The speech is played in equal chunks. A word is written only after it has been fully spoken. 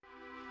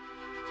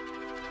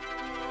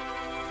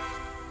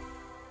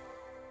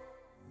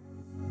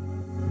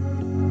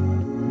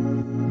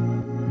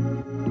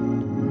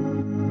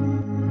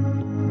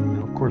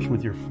course,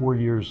 with your 4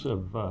 years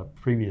of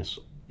previous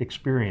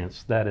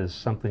experience, that is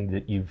something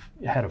that you've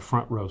had a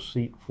front row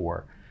seat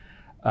for.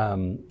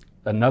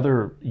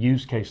 Another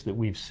use case that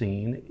we've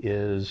seen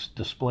is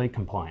display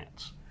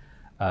compliance.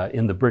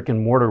 In the brick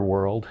and mortar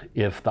world,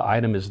 if the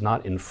item is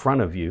not in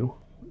front of you,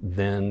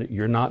 then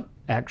you're not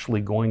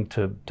actually going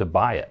to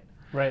buy it.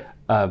 Right.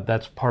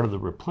 That's part of the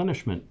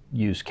replenishment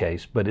use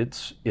case, but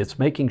it's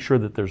making sure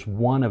that there's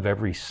one of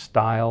every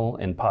style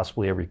and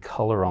possibly every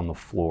color on the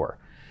floor.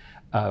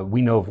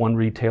 We know of one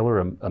retailer,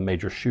 a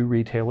major shoe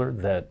retailer,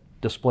 that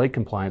display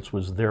compliance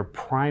was their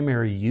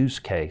primary use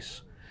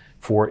case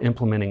for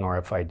implementing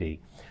RFID.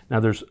 Now,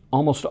 there's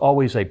almost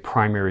always a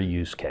primary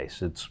use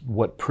case. It's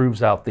what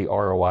proves out the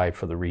ROI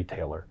for the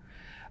retailer.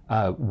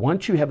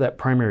 Once you have that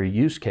primary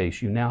use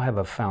case, you now have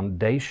a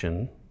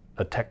foundation,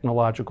 a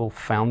technological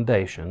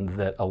foundation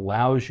that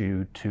allows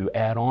you to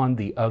add on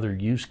the other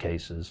use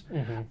cases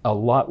a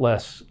lot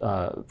less,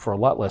 for a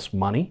lot less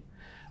money,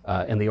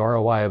 and the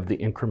ROI of the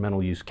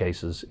incremental use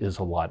cases is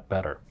a lot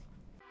better.